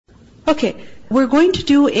Okay, we're going to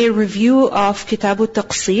do a review of Kitab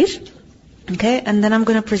al-Taqsir. Okay, and then I'm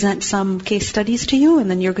going to present some case studies to you,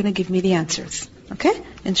 and then you're going to give me the answers. Okay,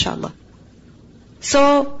 inshallah.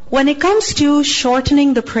 So, when it comes to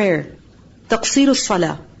shortening the prayer, Taqsir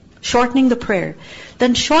al-Salah, shortening the prayer,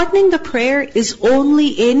 then shortening the prayer is only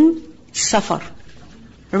in Safar.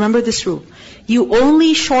 Remember this rule. You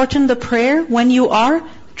only shorten the prayer when you are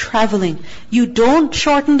traveling. You don't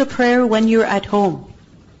shorten the prayer when you're at home.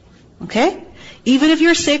 Okay? Even if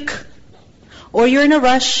you're sick, or you're in a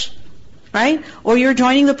rush, right? Or you're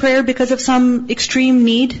joining the prayer because of some extreme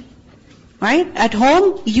need, right? At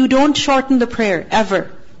home, you don't shorten the prayer, ever.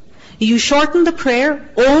 You shorten the prayer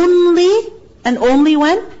only and only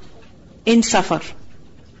when? In Safar.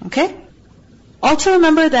 Okay? Also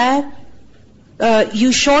remember that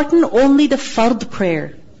you shorten only the fard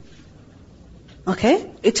prayer. Okay?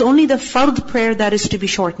 It's only the fard prayer that is to be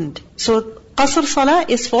shortened. So, qasr salah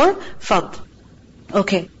is for fard.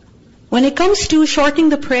 Okay. When it comes to shortening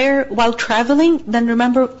the prayer while traveling, then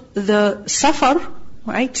remember the safar,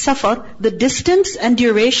 right? Safar, the distance and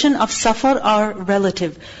duration of safar are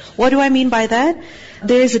relative. What do I mean by that?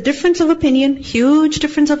 There is a difference of opinion, huge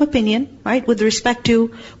difference of opinion, right? With respect to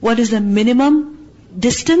what is the minimum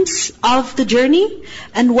distance of the journey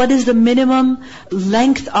and what is the minimum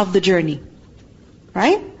length of the journey.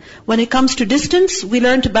 Right? When it comes to distance, we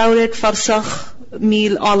learned about it, farsakh,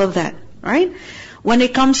 mil, all of that. Right? When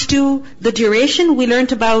it comes to the duration, we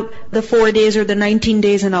learned about the 4 days or the 19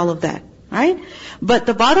 days and all of that. Right? But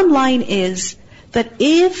the bottom line is that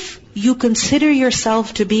if you consider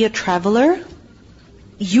yourself to be a traveler,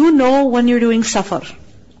 you know when you're doing safar.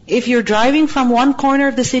 If you're driving from one corner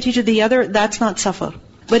of the city to the other, that's not safar.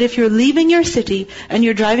 But if you're leaving your city and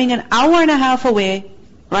you're driving an hour and a half away,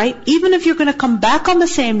 right? Even if you're going to come back on the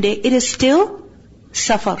same day, it is still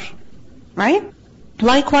safar. Right?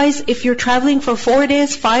 Likewise, if you're traveling for 4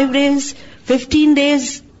 days, 5 days, 15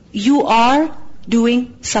 days, you are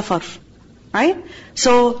doing safar. Right?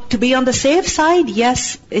 So, to be on the safe side,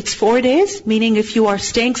 yes, it's 4 days, meaning if you are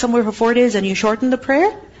staying somewhere for 4 days and you shorten the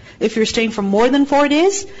prayer, if you're staying for more than 4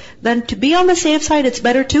 days, then to be on the safe side, it's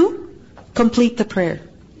better to complete the prayer.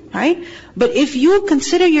 Right? But if you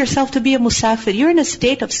consider yourself to be a musafir, you're in a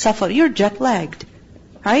state of safar, you're jet lagged.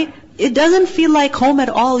 Right? It doesn't feel like home at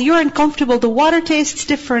all. You're uncomfortable. The water tastes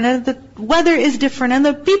different, and the weather is different, and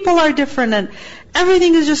the people are different, and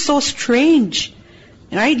everything is just so strange.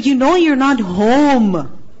 Right? You know you're not home.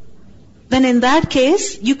 Then in that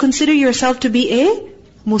case, you consider yourself to be a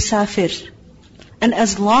musafir. And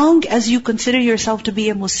as long as you consider yourself to be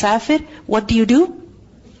a musafir, what do you do?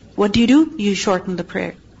 What do? You shorten the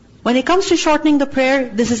prayer. When it comes to shortening the prayer,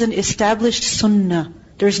 this is an established sunnah.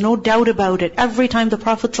 There's no doubt about it. Every time the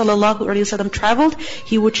Prophet ﷺ traveled,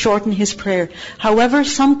 he would shorten his prayer. However,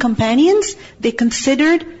 some companions, they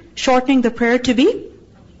considered shortening the prayer to be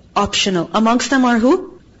optional. Amongst them are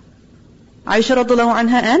who? Aisha radiallahu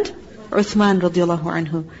anha and Uthman radiallahu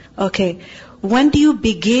anhu. Okay. When do you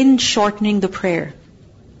begin shortening the prayer?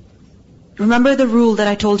 Remember the rule that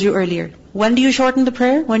I told you earlier. When do you shorten the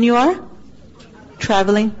prayer? When you are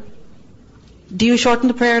traveling. Do you shorten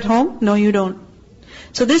the prayer at home? No, you don't.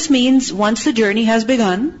 So this means once the journey has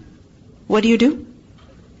begun, what do?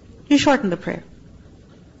 You shorten the prayer.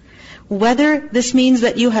 Whether this means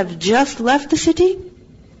that you have just left the city,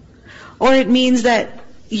 or it means that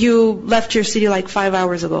you left your city like 5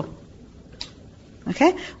 hours ago.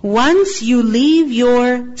 Okay? Once you leave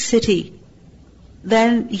your city,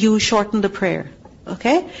 then you shorten the prayer.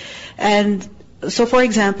 Okay? And so for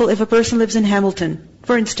example, if a person lives in Hamilton,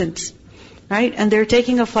 for instance, right, and they're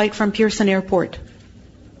taking a flight from Pearson Airport,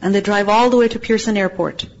 and they drive all the way to Pearson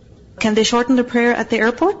Airport, can they shorten the prayer at the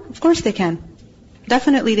airport? Of course they can.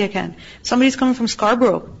 Definitely they can. Somebody's coming from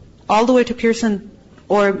Scarborough, all the way to Pearson,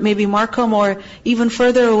 or maybe Markham, or even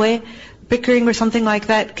further away, Pickering or something like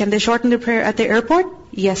that, can they shorten the prayer at the airport?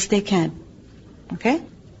 Yes, they can. Okay?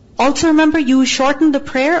 Also remember, you shorten the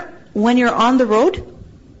prayer when you're on the road,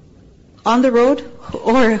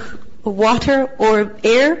 or water or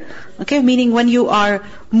air, okay, meaning when you are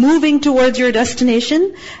moving towards your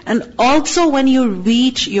destination, and also when you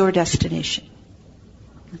reach your destination.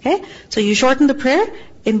 Okay? So you shorten the prayer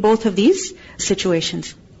in both of these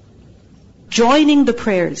situations. Joining the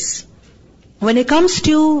prayers. When it comes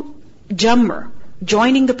to jamr,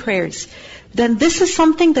 joining the prayers, then this is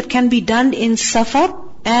something that can be done in safar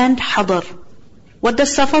and hadar. What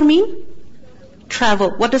does safar mean?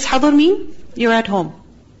 Travel. What does hadar mean? You're at home.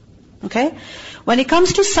 Okay? When it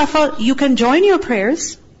comes to safar, you can join your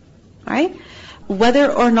prayers, right?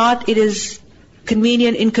 Whether or not it is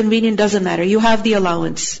convenient, inconvenient, doesn't matter. You have the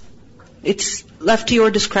allowance. It's left to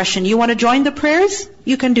your discretion. You want to join the prayers?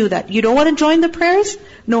 You can do that. You don't want to join the prayers?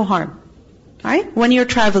 No harm. Alright? When you're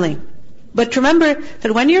traveling. But remember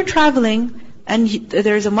that when you're traveling and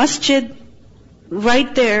there's a masjid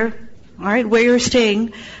right there, alright, where you're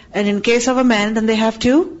staying, and in case of a man, then they have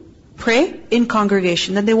to pray in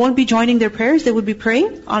congregation. Then they won't be joining their prayers, they would be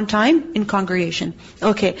praying on time in congregation.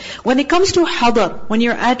 Okay. When it comes to hadar, when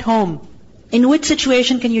you're at home, in which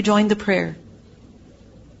situation can you join the prayer?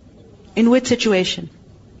 In which situation?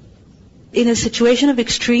 In a situation of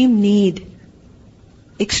extreme need.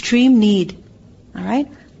 Extreme need.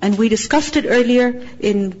 Alright? And we discussed it earlier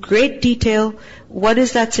in great detail. What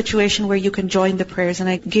is that situation where you can join the prayers? And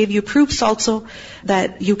I gave you proofs also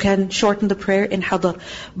that you can shorten the prayer in hadar.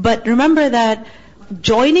 But remember that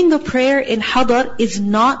joining the prayer in hadar is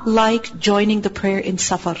not like joining the prayer in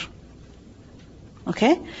safar.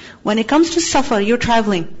 Okay? When it comes to safar, you're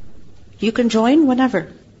traveling. You can join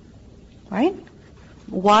whenever. Right?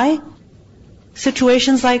 Why?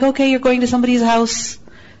 Situations like, okay, you're going to somebody's house,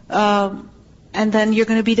 and then you're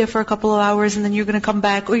going to be there for a couple of hours, and then you're going to come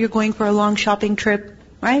back, or you're going for a long shopping trip,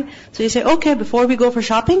 right? So you say, okay, before we go for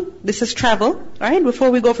shopping, this is travel, right?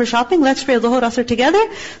 Before we go for shopping, let's pray Dhuhr Asr together,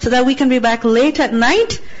 so that we can be back late at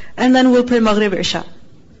night, and then we'll pray Maghrib Isha.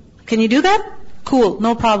 Can you do that? Cool,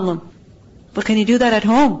 no problem. But can you do that at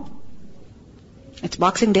home? It's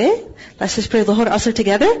Boxing Day. Let's just pray Dhuhr Asr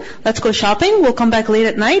together. Let's go shopping. We'll come back late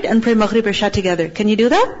at night and pray Maghrib Isha together. Can you do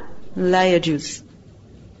that? La yajuz.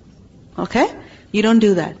 Okay? You don't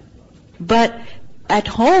do that. But at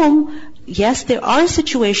home, yes, there are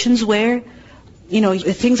situations where,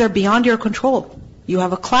 things are beyond your control. You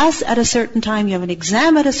have a class at a certain time, you have an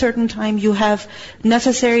exam at a certain time, you have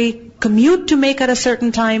necessary commute to make at a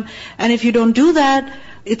certain time, and if you don't do that,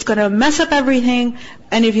 it's going to mess up everything,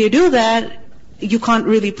 and if you do that, you can't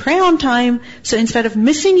really pray on time. So instead of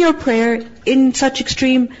missing your prayer in such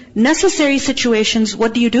extreme necessary situations,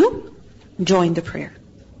 what do? Join the prayer.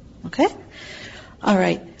 Okay?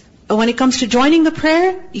 Alright. When it comes to joining the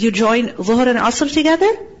prayer, you join Dhuhr and Asr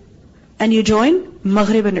together, and you join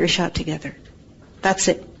Maghrib and Isha together. That's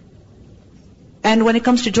it. And when it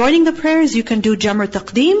comes to joining the prayers, you can do Jamr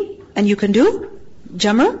Taqdeem, and you can do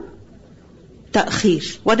Jamr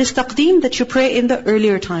Ta'khir. What is Taqdeem? That you pray in the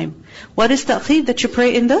earlier time. What is Ta'khir? That you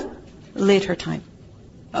pray in the later time.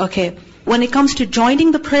 Okay. When it comes to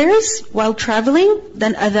joining the prayers while traveling,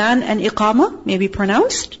 then Adhan and Iqamah may be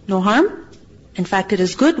pronounced. No harm. In fact, it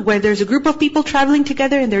is good where there's a group of people traveling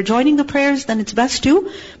together and they're joining the prayers, then it's best to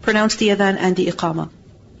pronounce the Adhan and the Iqamah.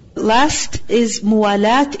 Last is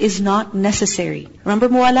Muwalat is not necessary. Remember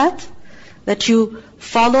Muwalat? That you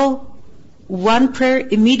follow one prayer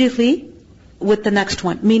immediately with the next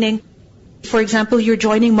one. Meaning, for example, you're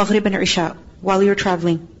joining Maghrib and Isha while you're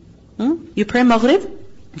traveling. You pray Maghrib.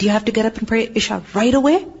 Do you have to get up and pray Isha right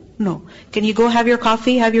away? No. Can you go have your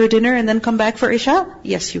coffee, have your dinner, and then come back for Isha?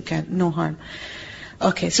 Yes, you can. No harm.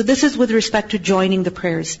 Okay, so this is with respect to joining the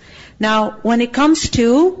prayers. Now, when it comes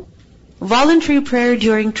to voluntary prayer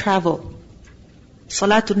during travel,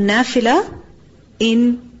 Salatul Nafila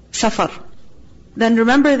in Safar, then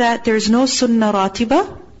remember that there is no Sunnah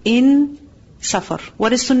Ratiba in Safar.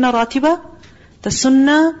 What is Sunnah Ratiba? The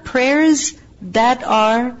Sunnah prayers that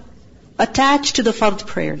are attached to the Fard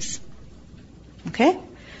prayers. Okay?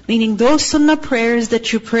 Meaning those Sunnah prayers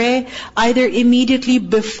that you pray either immediately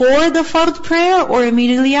before the Fard prayer or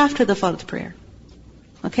immediately after the Fard prayer.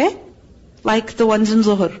 Okay? Like the ones in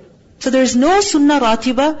Zuhr. So there's no Sunnah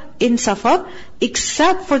Ratiba in Safar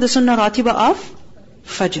except for the Sunnah Ratiba of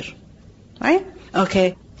Fajr. Right?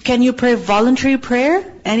 Okay. Can you pray voluntary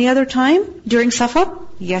prayer any other time during Safar?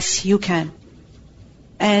 Yes, you can.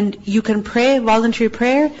 And you can pray voluntary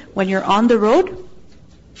prayer when you're on the road,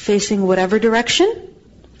 facing whatever direction,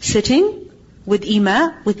 sitting, with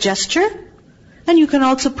ima, with gesture. And you can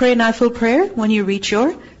also pray nafil prayer when you reach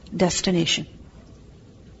your destination.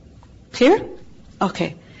 Clear?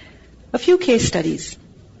 Okay. A few case studies.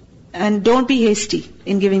 And don't be hasty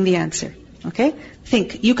in giving the answer. Okay?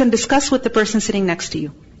 Think. You can discuss with the person sitting next to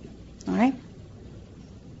you. Alright?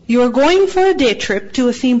 You are going for a day trip to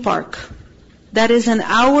a theme park. That is an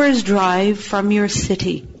hour's drive from your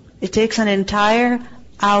city. It takes an entire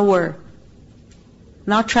hour.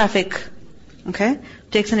 Not traffic. Okay?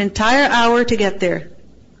 It takes an entire hour to get there.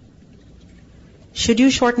 Should you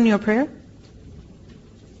shorten your prayer?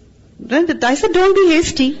 I said don't be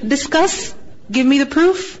hasty. Discuss. Give me the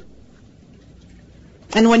proof.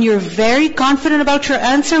 And when you're very confident about your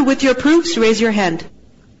answer with your proofs, raise your hand.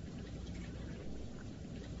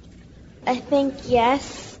 I think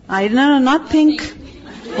yes. No, not think.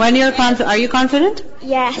 When you're confident. Are you confident?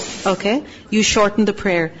 Yes. Okay. You shorten the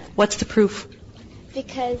prayer. What's the proof?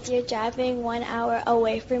 Because you're driving 1 hour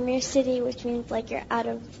away from your city, which means like you're out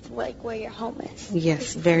of like where your home is.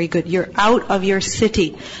 Yes, very good. You're out of your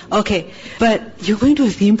city. Okay, but you're going to a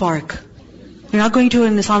theme park. You're not going to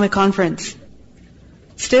an Islamic conference.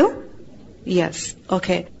 Still? Yes.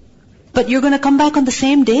 Okay. But you're going to come back on the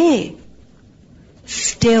same day.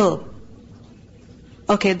 Still.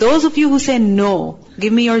 Okay, those of you who say no,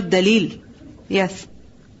 give me your dalil. Yes.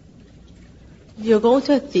 You're going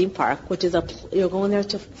to a theme park, which is you're going there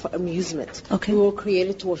for amusement. Okay. You were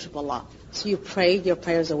created to worship Allah. So you pray your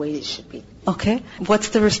prayers the way it should be. Okay. What's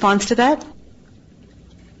the response to that?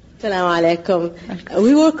 Assalamu alaikum.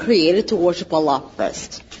 We were created to worship Allah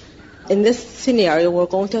first. In this scenario, we're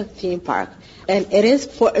going to a theme park. And it is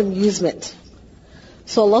for amusement.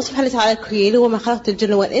 So Allah subhanahu wa ta'ala created وَمَا خَلَقْتُ الْجِنَّ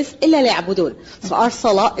وَالْإِنسَ إِلَّا لِيَعْبُدُونَ. So our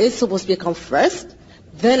salah is supposed to become first,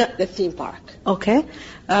 then the theme park. Okay.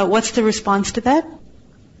 What's the response to that?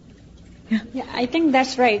 Yeah, I think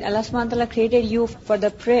that's right. Allah subhanahu wa ta'ala created you for the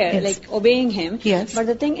prayer, Yes. like obeying Him. Yes. But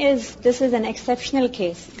the thing is, this is an exceptional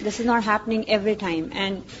case. This is not happening every time.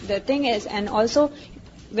 And the thing is, and also,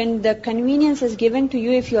 when the convenience is given to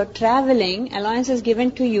you, if you're traveling, allowance is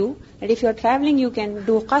given to you, that if you're traveling, you can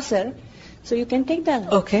do qasr, so you can take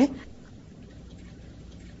that. Okay.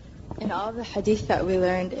 In all the hadith that we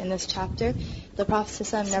learned in this chapter, the Prophet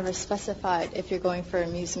ﷺ never specified if you're going for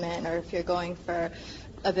amusement or if you're going for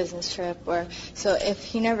a business trip. So if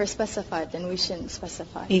he never specified, then we shouldn't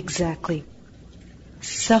specify. Exactly.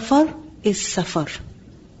 Safar is safar.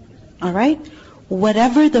 Alright?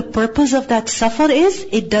 Whatever the purpose of that safar is,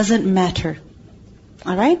 it doesn't matter.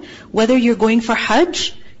 Alright? Whether you're going for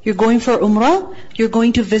Hajj, you're going for Umrah, you're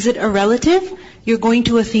going to visit a relative, you're going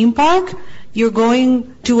to a theme park, you're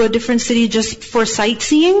going to a different city just for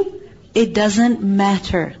sightseeing, it doesn't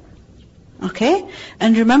matter. Okay?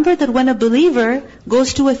 And remember that when a believer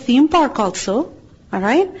goes to a theme park also,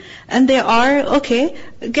 alright, and they are,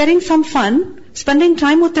 getting some fun, spending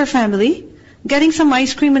time with their family, getting some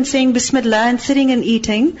ice cream and saying Bismillah and sitting and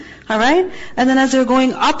eating, alright? And then as they're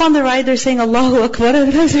going up on the ride, they're saying Allahu Akbar,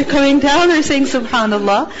 and as they're coming down, they're saying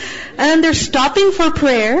Subhanallah. And then they're stopping for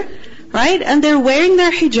prayer, right? And they're wearing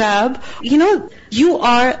their hijab. You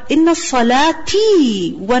are inna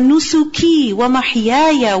salati wa nusuki wa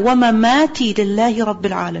mahyaya wa mamati lillahi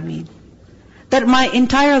rabbil alameen. That my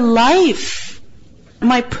entire life,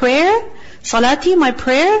 my prayer, salati, my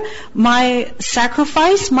prayer, my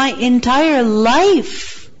sacrifice, my entire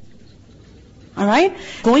life. Alright?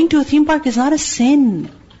 Going to a theme park is not a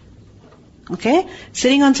sin. Okay?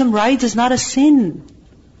 Sitting on some rides is not a sin.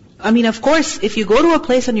 I mean, of course, if you go to a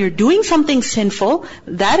place and you're doing something sinful,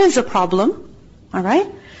 that is a problem.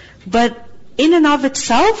 Alright? But in and of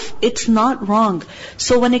itself, it's not wrong.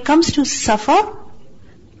 So when it comes to safar,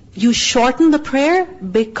 you shorten the prayer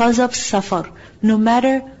because of safar. No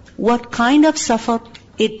matter what kind of safar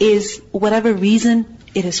it is, whatever reason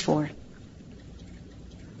it is for.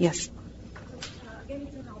 Yes? Again,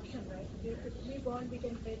 it's an option, right? If we want, we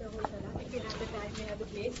can pray the whole salah. If we have the time, we have the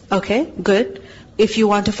place. Okay, good. If you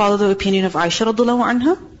want to follow the opinion of Aisha radhiyallahu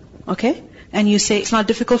anha, okay, and you say, it's not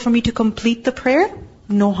difficult for me to complete the prayer,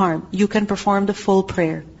 no harm. You can perform the full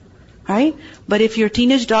prayer. Right? But if your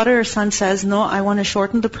teenage daughter or son says, no, I want to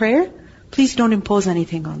shorten the prayer, please don't impose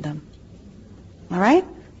anything on them. Alright?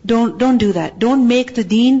 Don't do that. Don't make the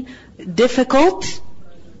deen difficult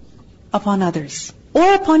upon others.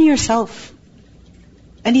 Or upon yourself.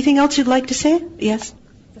 Anything else you'd like to say? Yes?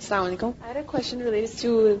 Assalamu alaikum. I had a question related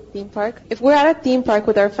to theme park. If we're at a theme park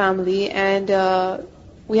with our family and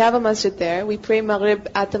we have a masjid there, we pray Maghrib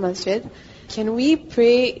at the masjid, can we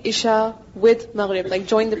pray Isha with Maghrib, like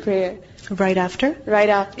join the prayer? Right after? Right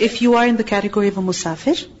after. If you are in the category of a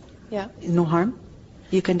musafir, yeah, no harm.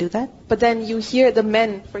 You can do that. But then you hear the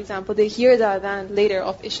men, for example, they hear the adhan later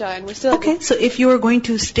of Isha and we're still... Okay, so if you are going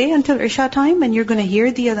to stay until Isha time and you're going to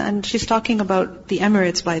hear the adhan, and she's talking about the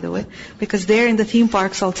Emirates, by the way, because there in the theme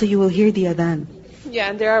parks also you will hear the adhan. Yeah,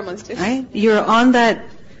 and there are masjids. Right? You're on that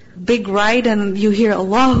big ride and you hear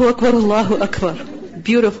Allahu Akbar, Allahu Akbar.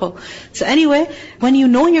 Beautiful. So anyway, when you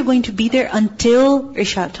know you're going to be there until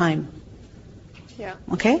Isha time, yeah,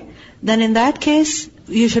 okay, then in that case,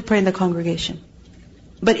 you should pray in the congregation.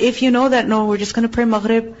 But if you know that, no, we're just going to pray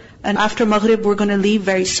Maghrib, and after Maghrib we're going to leave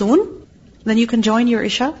very soon, then you can join your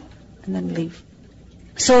Isha and then leave.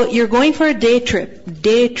 So you're going for a day trip.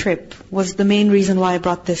 Day trip was the main reason why I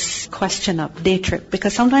brought this question up. Day trip.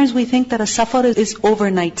 Because sometimes we think that a safar is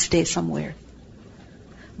overnight stay somewhere.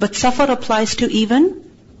 But safar applies to even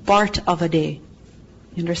part of a day.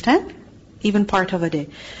 You understand? Even part of a day.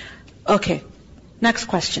 Okay. Next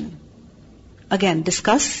question. Again,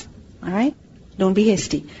 discuss. Alright? Don't be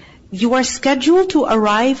hasty. You are scheduled to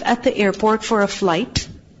arrive at the airport for a flight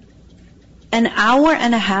an hour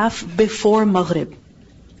and a half before Maghrib.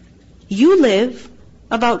 You live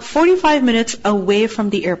about 45 minutes away from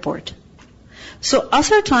the airport. So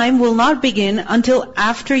Asr time will not begin until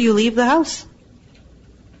after you leave the house.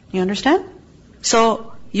 You understand?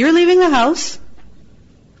 So you're leaving the house.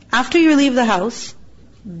 After you leave the house,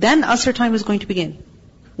 then Asr time is going to begin.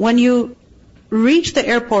 When you reach the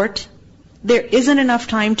airport, there isn't enough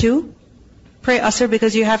time to pray Asr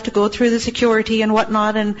because you have to go through the security and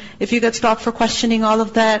whatnot, and if you get stopped for questioning, all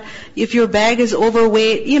of that, if your bag is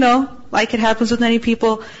overweight, like it happens with many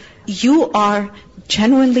people, you are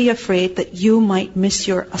genuinely afraid that you might miss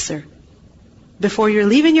your Asr. Before you're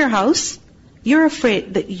leaving your house, you're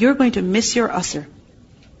afraid that you're going to miss your Asr.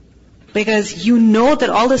 Because you know that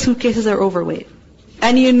all the suitcases are overweight.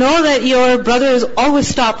 And you know that your brother is always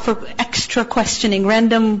stopped for extra questioning,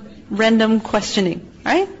 random questioning,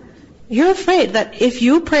 right? You're afraid that if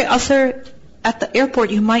you pray Asr at the airport,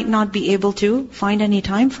 you might not be able to find any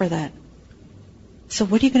time for that. So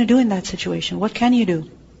what are you going to do in that situation? What can you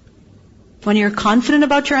do? When you're confident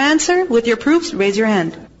about your answer, with your proofs, raise your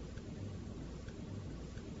hand.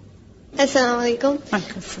 Assalamu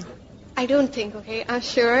alaikum. I don't think, I'm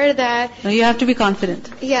sure that... No, you have to be confident.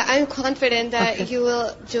 Yeah, I'm confident that you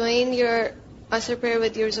will join your Asr prayer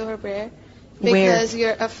with your Zuhr prayer. Because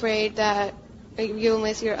you're afraid that you'll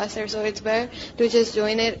miss your Asr, so it's better to just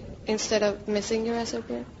join it instead of missing your Asr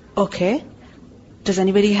prayer. Okay. Does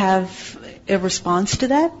anybody have a response to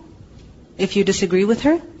that? If you disagree with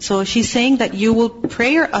her? So she's saying that you will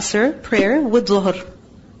pray your Asr prayer with Zuhr.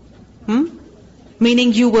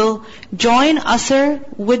 Meaning you will join Asr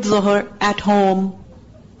with Zuhr at home.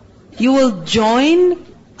 You will join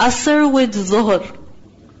Asr with Zuhr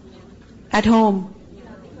at home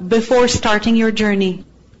before starting your journey.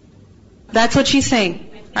 That's what she's saying,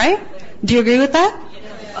 right? Do you agree with that?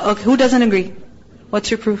 Okay, who doesn't agree?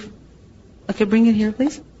 What's your proof? Okay, bring it here,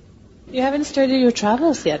 please. You haven't started your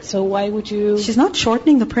travels yet, so why would you... She's not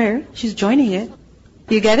shortening the prayer, she's joining it.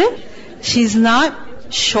 You get it? She's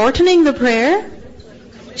not shortening the prayer,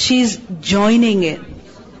 she's joining it.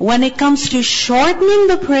 When it comes to shortening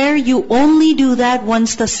the prayer, you only do that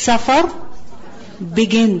once the safar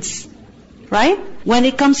begins. Right? When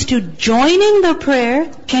it comes to joining the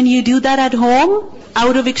prayer, can you do that at home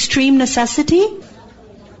out of extreme necessity?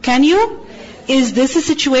 Can you? Is this a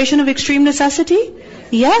situation of extreme necessity?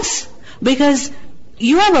 Yes, because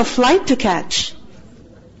you have a flight to catch.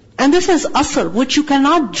 And this is Asr, which you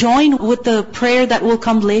cannot join with the prayer that will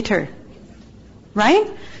come later.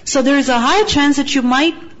 Right? So there is a high chance that you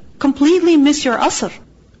might completely miss your Asr.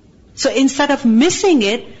 So instead of missing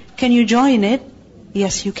it, can you join it?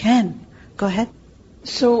 Yes, you can. Go ahead.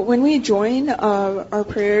 So when we join our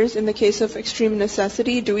prayers in the case of extreme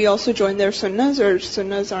necessity, do we also join their sunnahs, or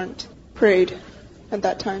sunnahs aren't prayed at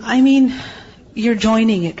that time? I mean, you're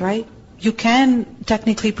joining it, right? You can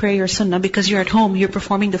technically pray your sunnah because you're at home, you're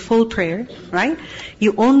performing the full prayer, right?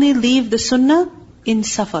 You only leave the sunnah in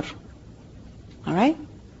safar. Alright?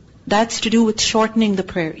 That's to do with shortening the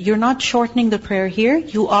prayer. You're not shortening the prayer here,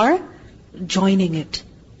 you are joining it.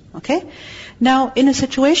 Okay? Now, in a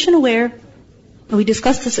situation where, we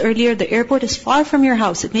discussed this earlier, the airport is far from your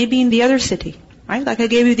house. It may be in the other city, right? Like I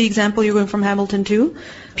gave you the example, you're going from Hamilton to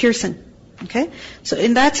Pearson. Okay? So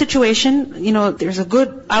in that situation, there's a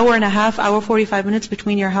good hour and a half, hour 45 minutes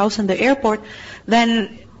between your house and the airport.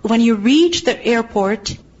 Then when you reach the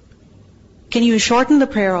airport, can you shorten the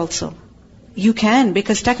prayer also? You can,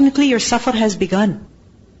 because technically your safar has begun.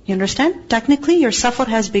 You understand? Technically your safar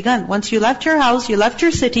has begun. Once you left your house, you left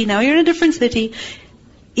your city, now you're in a different city.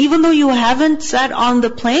 Even though you haven't sat on the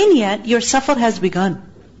plane yet, your safar has begun.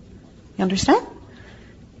 You understand?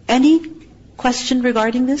 Any question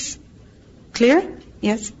regarding this? Clear?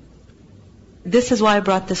 Yes? This is why I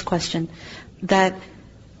brought this question. That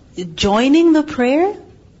joining the prayer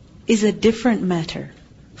is a different matter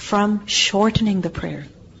from shortening the prayer.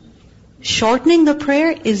 Shortening the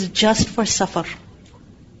prayer is just for safar.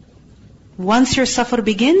 Once your safar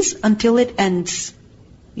begins until it ends,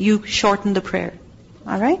 you shorten the prayer.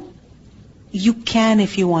 Alright? You can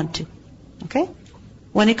if you want to. Okay?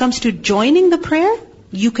 When it comes to joining the prayer,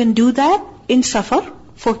 you can do that in safar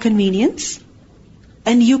for convenience,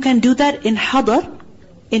 and you can do that in hadar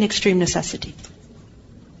in extreme necessity.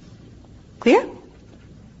 Clear?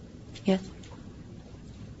 Yes.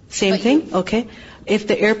 Same thing? Okay. If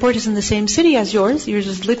the airport is in the same city as yours, you're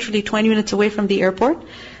just literally 20 minutes away from the airport,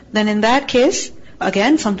 then in that case,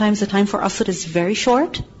 again, sometimes the time for Asr is very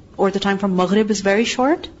short, or the time for Maghrib is very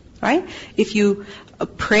short, right? If you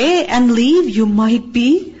pray and leave, you might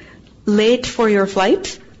be late for your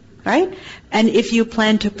flight, right? And if you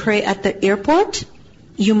plan to pray at the airport,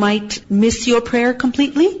 you might miss your prayer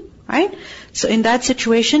completely, right? So in that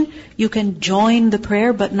situation, you can join the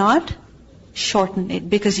prayer but not shorten it,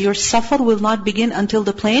 because your safar will not begin until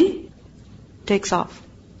the plane takes off.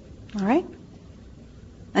 Alright?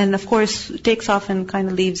 And of course, it takes off and kind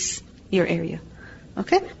of leaves your area.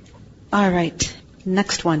 Okay? Alright.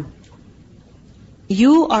 Next one.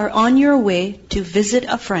 You are on your way to visit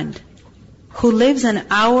a friend who lives an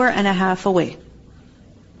hour and a half away.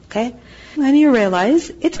 Okay? And you realize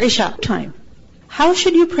it's Isha time. How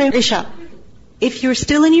should you pray Isha? If you're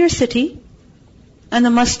still in your city and the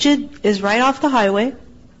masjid is right off the highway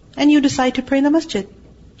and you decide to pray in the masjid,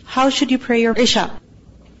 how should you pray your Isha?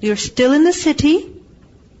 You're still in the city,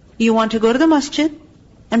 you want to go to the masjid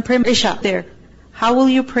and pray Isha there. How will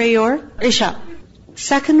you pray your Isha?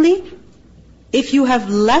 Secondly, if you have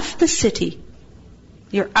left the city,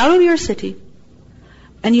 you're out of your city,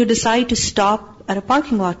 and you decide to stop at a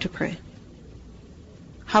parking lot to pray,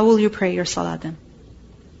 how will you pray your salah then?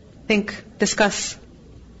 Think, discuss.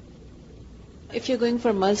 If you're going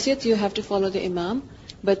for masjid, you have to follow the imam.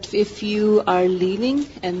 But if you are leaving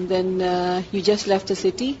and then you just left the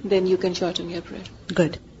city, then you can shorten your prayer.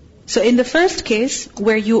 Good. So in the first case,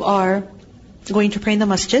 where you are going to pray in the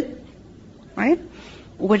masjid, right?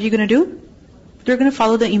 What are you going to do? You're going to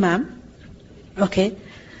follow the imam. Okay.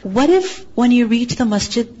 What if when you reach the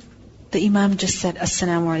masjid, the imam just said,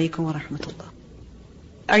 Assalamu alaikum wa rahmatullah?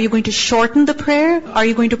 Are you going to shorten the prayer? Are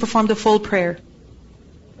you going to perform the full prayer?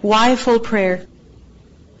 Why full prayer?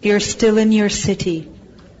 You're still in your city.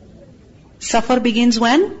 Safar begins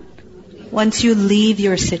when? Once you leave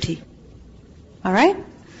your city. Alright?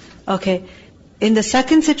 Okay. In the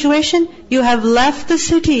second situation, you have left the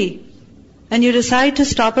city and you decide to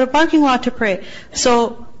stop at a parking lot to pray.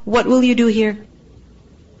 So, what will you do here?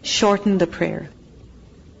 Shorten the prayer.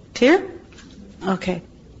 Clear? Okay.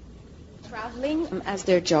 Traveling as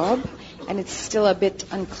their job, and it's still a bit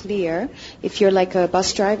unclear. If you're like a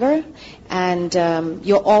bus driver and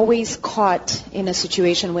you're always caught in a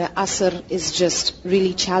situation where Asr is just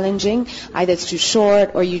really challenging, either it's too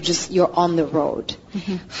short or you're on the road.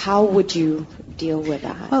 Mm-hmm. How would you deal with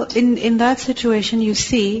that? Well, in that situation, you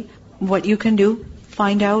see what you can do.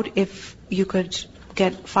 Find out if you could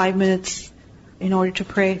get 5 minutes in order to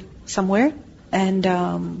pray somewhere.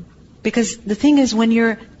 And because the thing is, when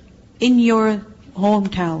you're in your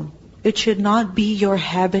hometown, it should not be your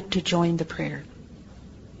habit to join the prayer.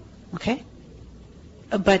 Okay?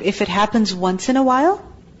 But if it happens once in a while,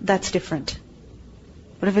 that's different.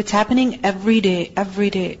 But if it's happening every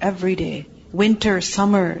day, winter,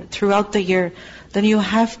 summer, throughout the year, then you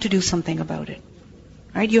have to do something about it.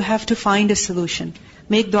 Right? You have to find a solution.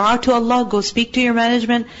 Make dua to Allah, go speak to your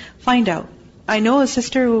management, find out. I know a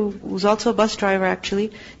sister who's also a bus driver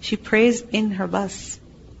actually. She prays in her bus.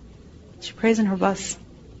 She prays in her bus.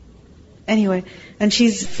 Anyway, and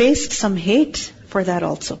she's faced some hate for that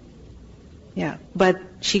also. Yeah, but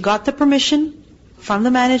she got the permission from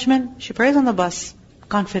the management. She prays on the bus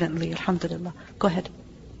confidently, alhamdulillah. Go ahead.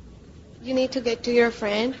 You need to get to your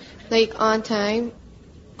friend, like on time.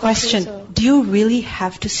 Question, do you really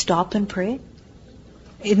have to stop and pray?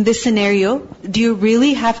 In this scenario, do you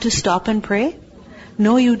really have to stop and pray?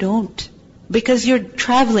 No, you don't. Because you're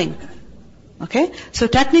traveling. Okay? So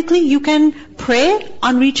technically you can pray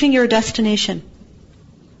on reaching your destination.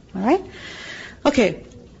 Alright? Okay,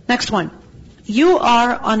 next one. You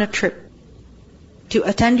are on a trip to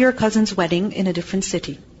attend your cousin's wedding in a different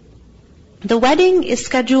city. The wedding is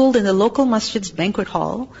scheduled in the local masjid's banquet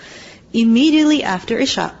hall immediately after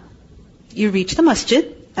Isha. You reach the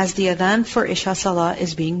masjid as the adhan for Isha Salah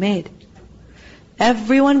is being made.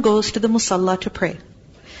 Everyone goes to the musalla to pray.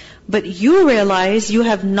 But you realize you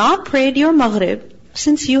have not prayed your Maghrib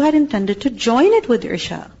since you had intended to join it with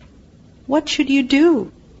Isha. What should you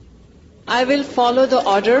do? I will follow the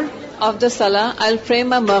order of the Salah. I'll pray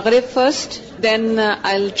my Maghrib first, then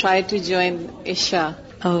I'll try to join Isha.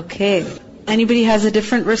 Okay. Anybody has a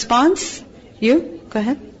different response? You? Go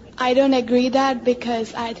ahead. I don't agree that,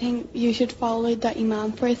 because I think you should follow the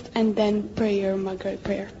Imam first and then pray your Maghrib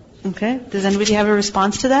prayer. Okay. Does anybody have a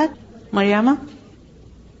response to that? Mariama?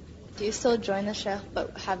 Do you still join the Shaykh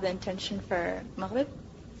but have the intention for Maghrib?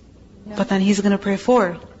 No. But then he's going to pray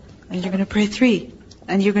 4, and you're going to pray 3,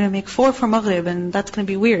 and you're going to make 4 for Maghrib, and that's going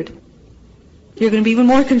to be weird. You're going to be even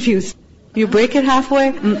more confused. You break it halfway?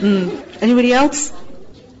 Anybody else?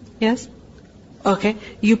 Yes? Okay.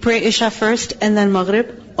 You pray Isha first and then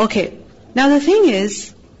Maghrib? Okay. Now the thing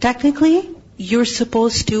is, technically, you're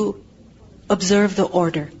supposed to observe the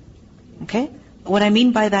order. Okay? What I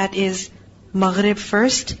mean by that is, Maghrib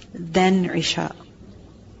first, then Isha.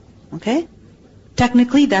 Okay?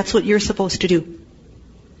 Technically, that's what you're supposed to do.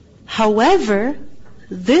 However,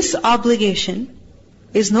 this obligation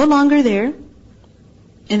is no longer there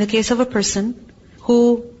in the case of a person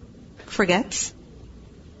who forgets.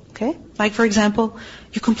 Okay? Like for example,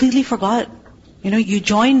 you completely forgot. You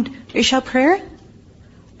joined Isha prayer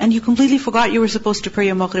and you completely forgot you were supposed to pray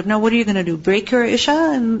your Maghrib. Now what are you going to do? Break your Isha?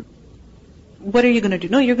 And what are you going to do?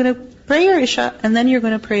 No, you're going to pray your Isha and then you're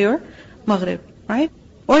going to pray your Maghrib. Right?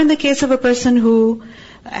 Or in the case of a person who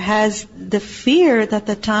has the fear that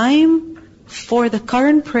the time for the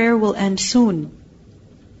current prayer will end soon.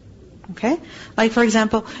 Okay? Like for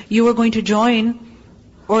example, you were going to join,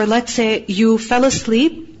 or let's say you fell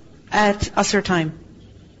asleep at Asr time.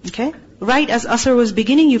 Okay? Right as Asr was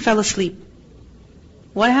beginning, you fell asleep.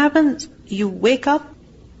 What happens? You wake up.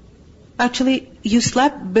 Actually, you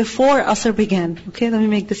slept before Asr began. Okay? Let me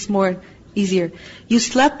make this more easier. You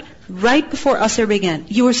slept right before Asr began.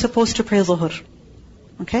 You were supposed to pray Zuhr.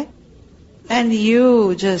 Okay? And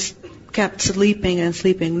you just kept sleeping and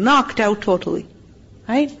sleeping, knocked out totally.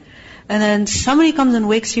 Right? And then somebody comes and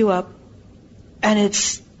wakes you up, and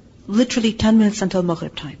it's literally 10 minutes until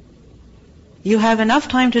Maghrib time. You have enough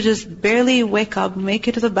time to just barely wake up, make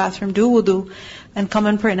it to the bathroom, do wudu, and come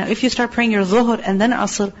and pray. Now, if you start praying your Zuhr and then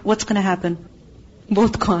Asr, what's going to happen?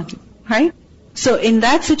 Both gone. Right? So in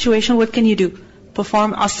that situation, what can you do?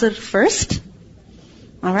 Perform Asr first,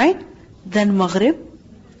 alright? Then Maghrib,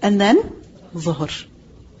 and then Zuhr.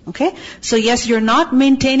 Okay? So yes, you're not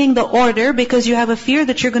maintaining the order because you have a fear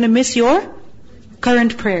that you're going to miss your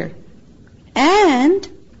current prayer. And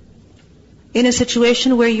in a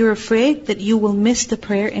situation where you're afraid that you will miss the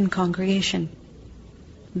prayer in congregation.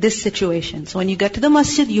 This situation. So when you get to the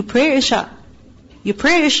masjid, you pray Isha. You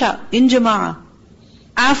pray Isha in Jama'ah.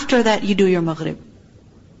 After that, you do your Maghrib.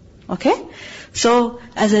 Okay? So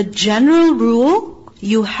as a general rule,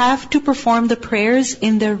 you have to perform the prayers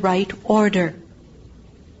in the right order.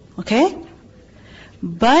 Okay?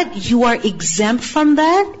 But you are exempt from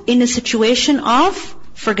that in a situation of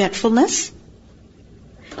forgetfulness,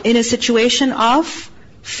 in a situation of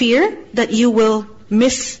fear that you will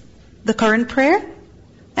miss the current prayer,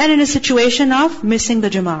 and in a situation of missing the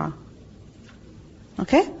Jama'ah.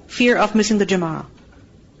 Okay? Fear of missing the Jama'ah.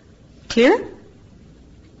 Clear?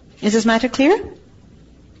 Is this matter clear?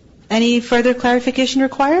 Any further clarification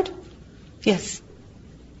required? Yes.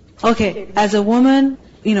 Okay, as a woman,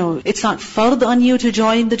 it's not fard on you to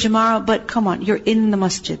join the Jama'ah, but come on, you're in the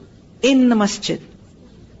masjid. In the masjid.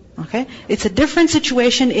 Okay? It's a different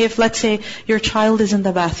situation if, let's say, your child is in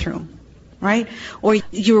the bathroom. Right? Or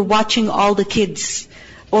you're watching all the kids.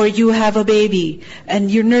 Or you have a baby and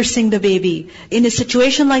you're nursing the baby. In a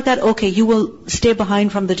situation like that, okay, you will stay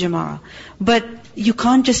behind from the Jama'ah. But you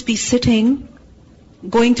can't just be sitting,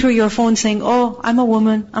 going through your phone saying, oh, I'm a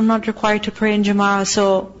woman, I'm not required to pray in Jama'ah,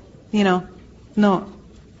 so, no.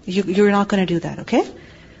 You're not going to do that, okay?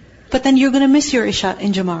 But then you're going to miss your Isha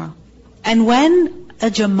in Jama'ah. And when a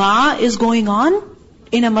Jama'ah is going on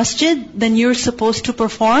in a masjid, then you're supposed to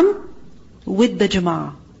perform with the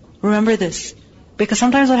Jama'ah. Remember this. Because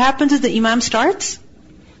sometimes what happens is the Imam starts,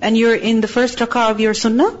 and you're in the first rak'ah of your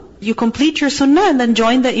sunnah, you complete your sunnah and then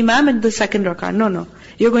join the Imam in the second rak'ah. No.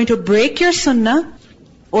 You're going to break your sunnah,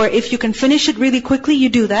 or if you can finish it really quickly, you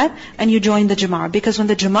do that, and you join the Jama'ah. Because when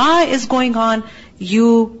the Jama'ah is going on,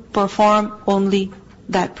 you perform only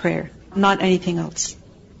that prayer, not anything else.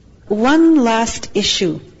 One last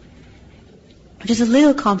issue, which is a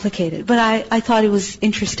little complicated, but I thought it was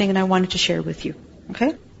interesting and I wanted to share with you.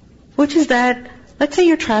 Okay? Which is that, let's say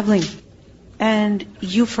you're traveling and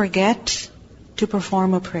you forget to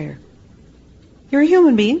perform a prayer. You're a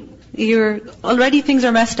human being. Already things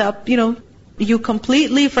are messed up, you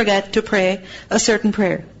completely forget to pray a certain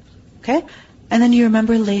prayer. Okay? And then you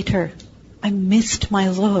remember later, I missed my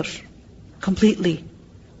Zuhr completely.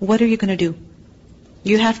 What are you going to do?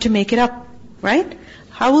 You have to make it up, right?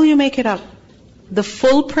 How will you make it up? The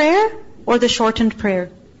full prayer or the shortened prayer?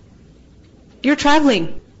 You're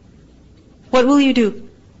traveling. What will you do?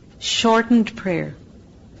 Shortened prayer.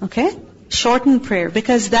 Okay? Shortened prayer.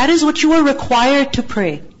 Because that is what you are required to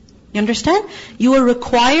pray. You understand? You are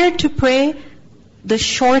required to pray the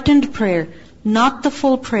shortened prayer, not the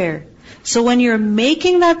full prayer. So when you're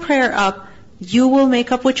making that prayer up, you will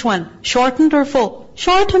make up which one? Shortened or full?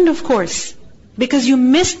 Shortened, of course. Because you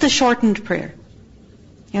missed the shortened prayer.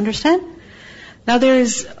 You understand? Now there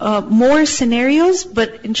is more scenarios,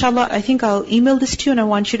 but inshallah I think I'll email this to you and I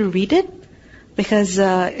want you to read it. Because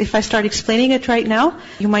if I start explaining it right now,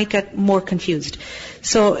 you might get more confused.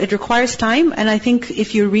 So it requires time, and I think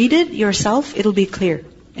if you read it yourself, it'll be clear,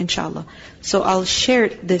 inshallah. So I'll share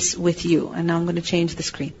this with you, and now I'm going to change the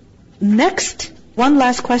screen. Next, one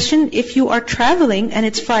last question. If you are traveling and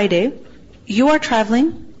it's Friday, you are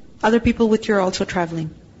traveling, other people with you are also traveling.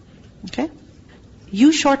 Okay?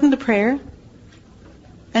 You shorten the prayer,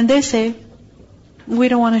 and they say, we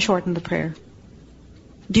don't want to shorten the prayer.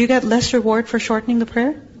 Do you get less reward for shortening the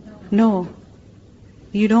prayer? No.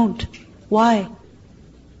 You don't. Why?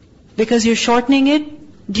 Because you're shortening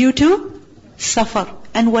it due to safar.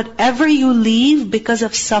 And whatever you leave because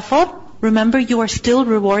of safar, remember you are still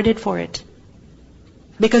rewarded for it.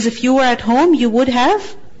 Because if you were at home, you would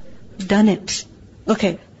have done it.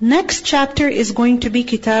 Okay. Next chapter is going to be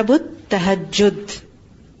Kitabut Tahajjud.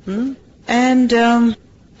 And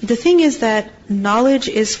the thing is that knowledge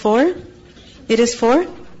is for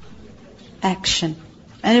action.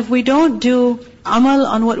 And if we don't do amal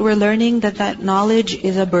on what we're learning, that knowledge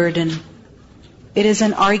is a burden. It is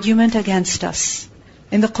an argument against us.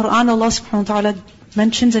 In the Quran, Allah subhanahu wa ta'ala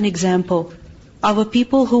mentions an example of a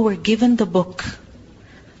people who were given the book,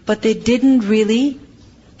 but they didn't really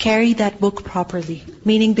carry that book properly.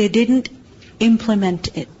 Meaning they didn't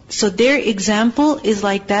implement it. So their example is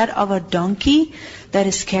like that of a donkey that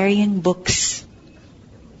is carrying books.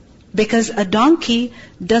 Because a donkey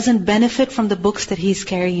doesn't benefit from the books that he's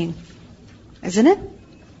carrying. Isn't it?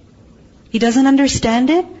 He doesn't understand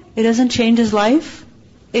it. It doesn't change his life.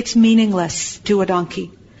 It's meaningless to a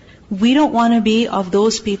donkey. We don't want to be of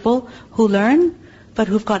those people who learn, but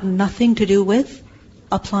who've got nothing to do with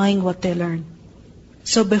applying what they learn.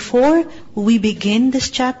 So before we begin this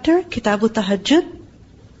chapter, Kitabut Tahajjud,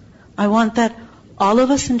 I want that all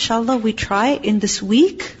of us, inshallah, we try in this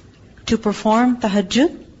week to perform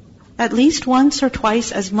Tahajjud at least once or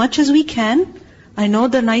twice, as much as we can. I know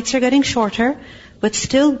the nights are getting shorter, but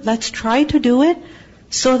still, let's try to do it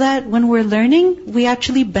so that when we're learning, we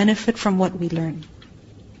actually benefit from what we learn.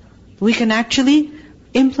 We can actually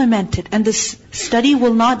implement it. And this study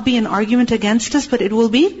will not be an argument against us, but it will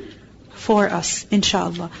be for us,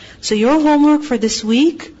 inshallah. So your homework for this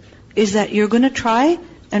week is that you're going to try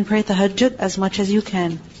and pray tahajjud as much as you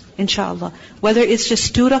can, inshallah. Whether it's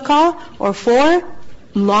just 2 rak'ah or 4,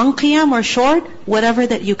 long qiyam or short, whatever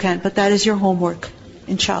that you can. But that is your homework,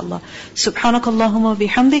 inshallah. Subhanakallahumma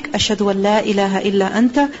bihamdik, ashhadu an la ilaha illa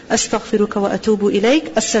anta, astaghfiruka wa atubu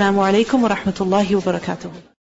ilayk. Assalamu alaikum wa rahmatullahi wa barakatuh.